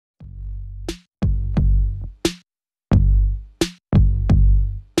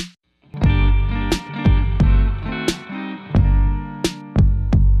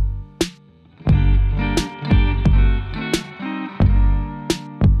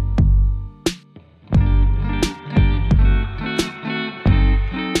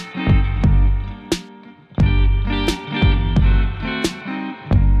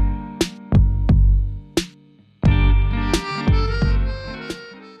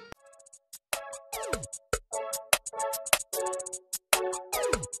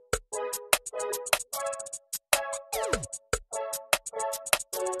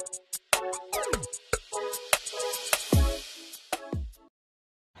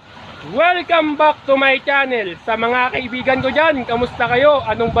Welcome back to my channel. Sa mga kaibigan ko dyan, kamusta kayo?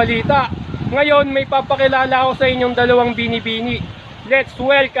 Anong balita? Ngayon may papakilala ako sa inyong dalawang bini-bini. Let's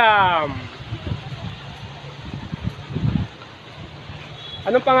welcome!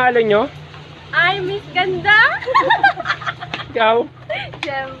 Anong pangalan nyo? Ay, Miss Ganda! Ikaw?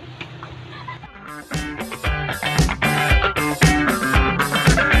 Jem.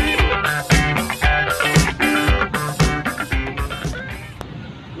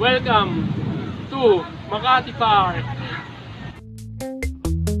 Welcome to Makati Park.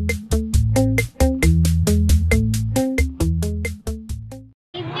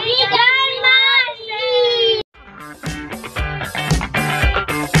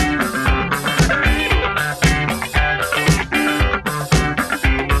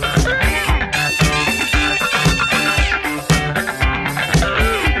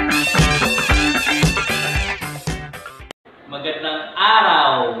 Magandang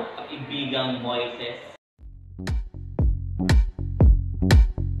araw, kaibigang Moises.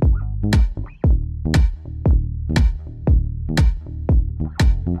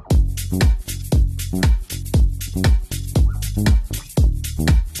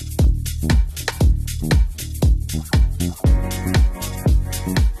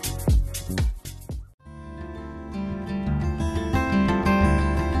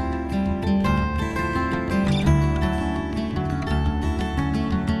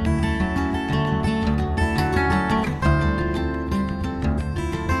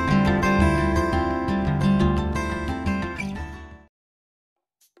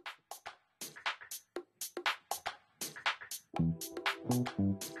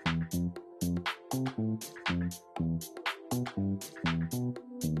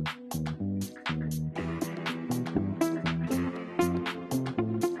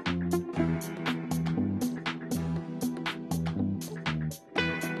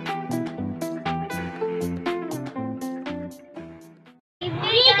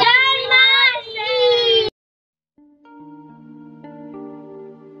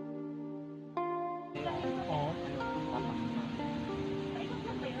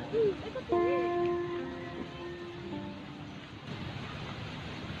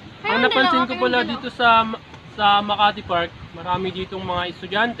 Ang napansin ko pala dito sa Makati Park, marami ditong mga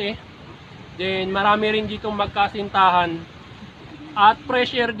estudyante. Then marami rin ditong magkasintahan. At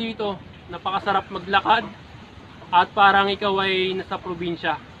fresh air dito. Napakasarap maglakad. At parang ikaw ay nasa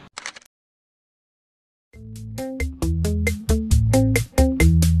probinsya.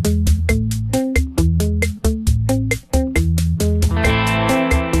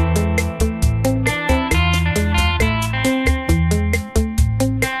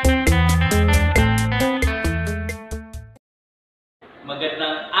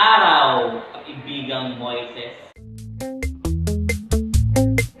 Magandang araw, kaibigang Moises.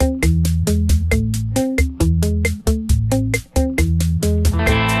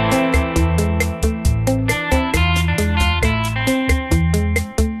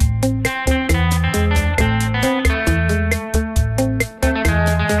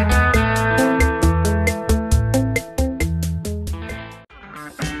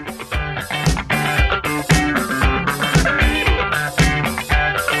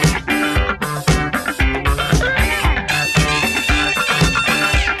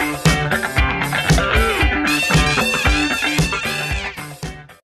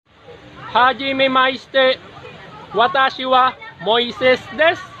 Hajime maiste, watashi wa Moises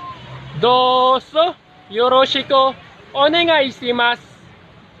desu. Doso yoroshiku onegai shimasu.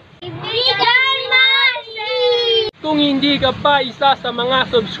 Kung hindi ka pa isa sa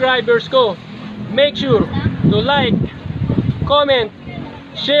mga subscribers ko, make sure to like, comment,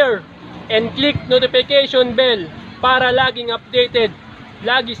 share, and click notification bell para laging updated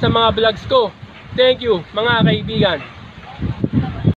lagi sa mga vlogs ko. Thank you mga kaibigan.